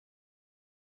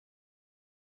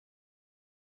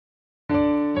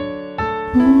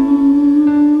My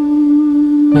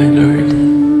Lord,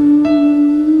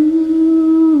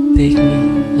 take me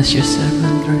as your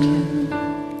servant, Lord God.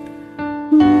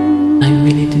 I'm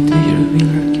willing to do your will,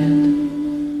 Lord God.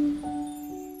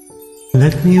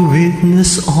 Let me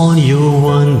witness all your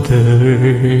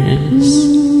wonders.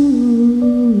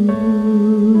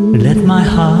 Let my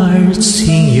heart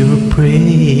sing your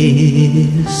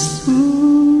praise.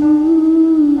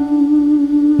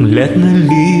 Let my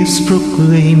lips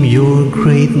proclaim your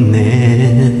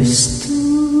greatness.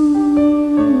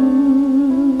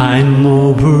 I'm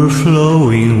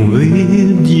overflowing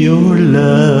with your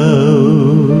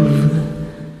love.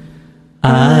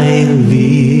 I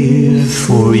live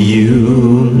for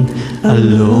you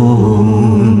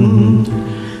alone.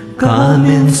 Come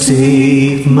and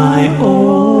take my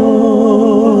all.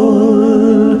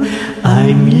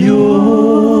 I'm yours,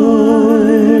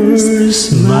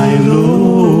 my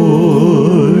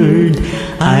Lord.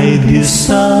 I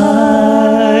desire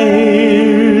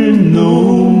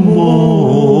no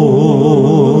more.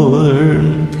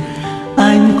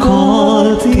 I'm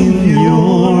caught in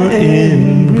your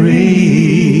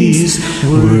embrace,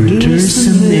 where there's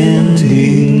an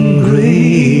ending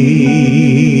grace.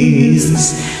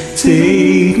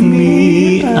 Take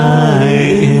me, I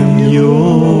am yours.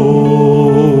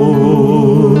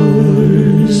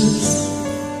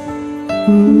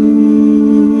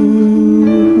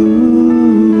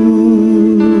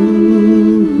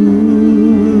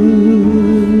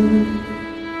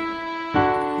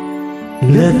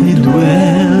 Let me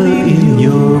dwell in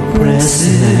your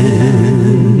presence.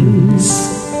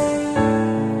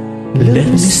 Let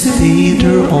me stay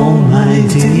there all my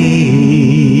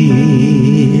days.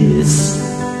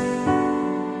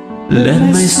 Let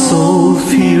my soul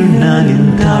fear none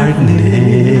in darkness,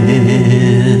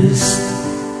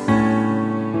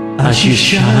 as you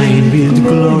shine with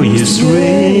glorious rays.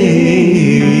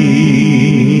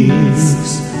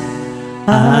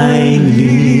 I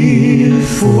live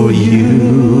for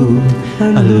you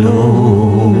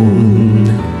alone.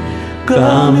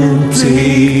 Come and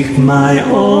take my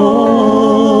all.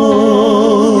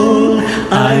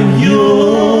 I'm yours,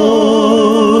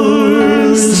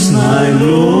 my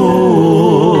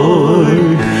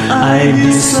Lord. I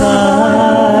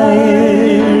desire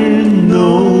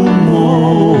no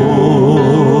more.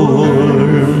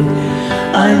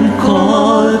 I'm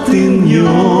caught in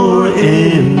your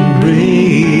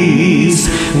embrace,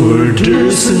 where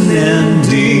there's an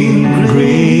ending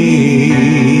grace.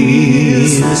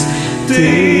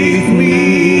 Take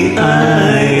me, I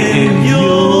am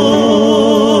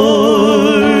yours,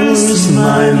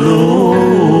 my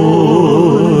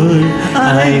Lord. I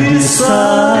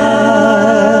desire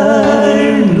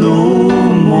no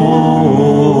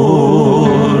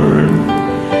more.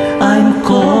 I'm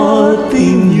caught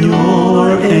in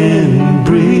your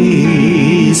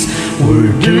embrace,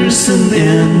 where there's an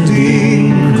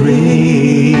ending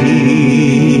grace.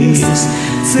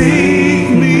 Take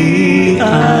me, I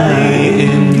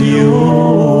am yours.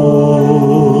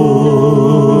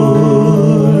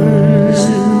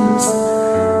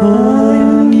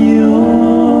 I'm yours.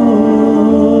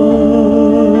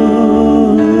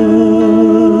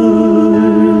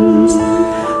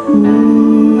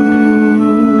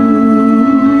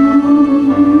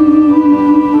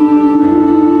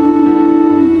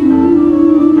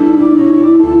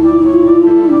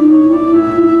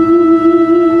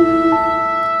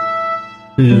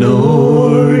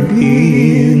 Lord,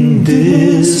 in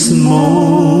this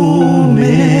moment,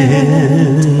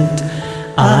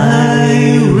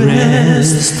 I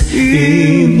rest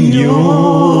in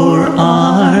your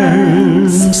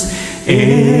arms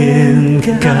and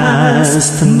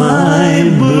cast my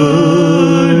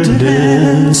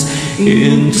burdens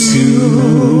into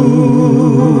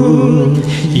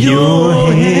your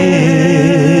hands.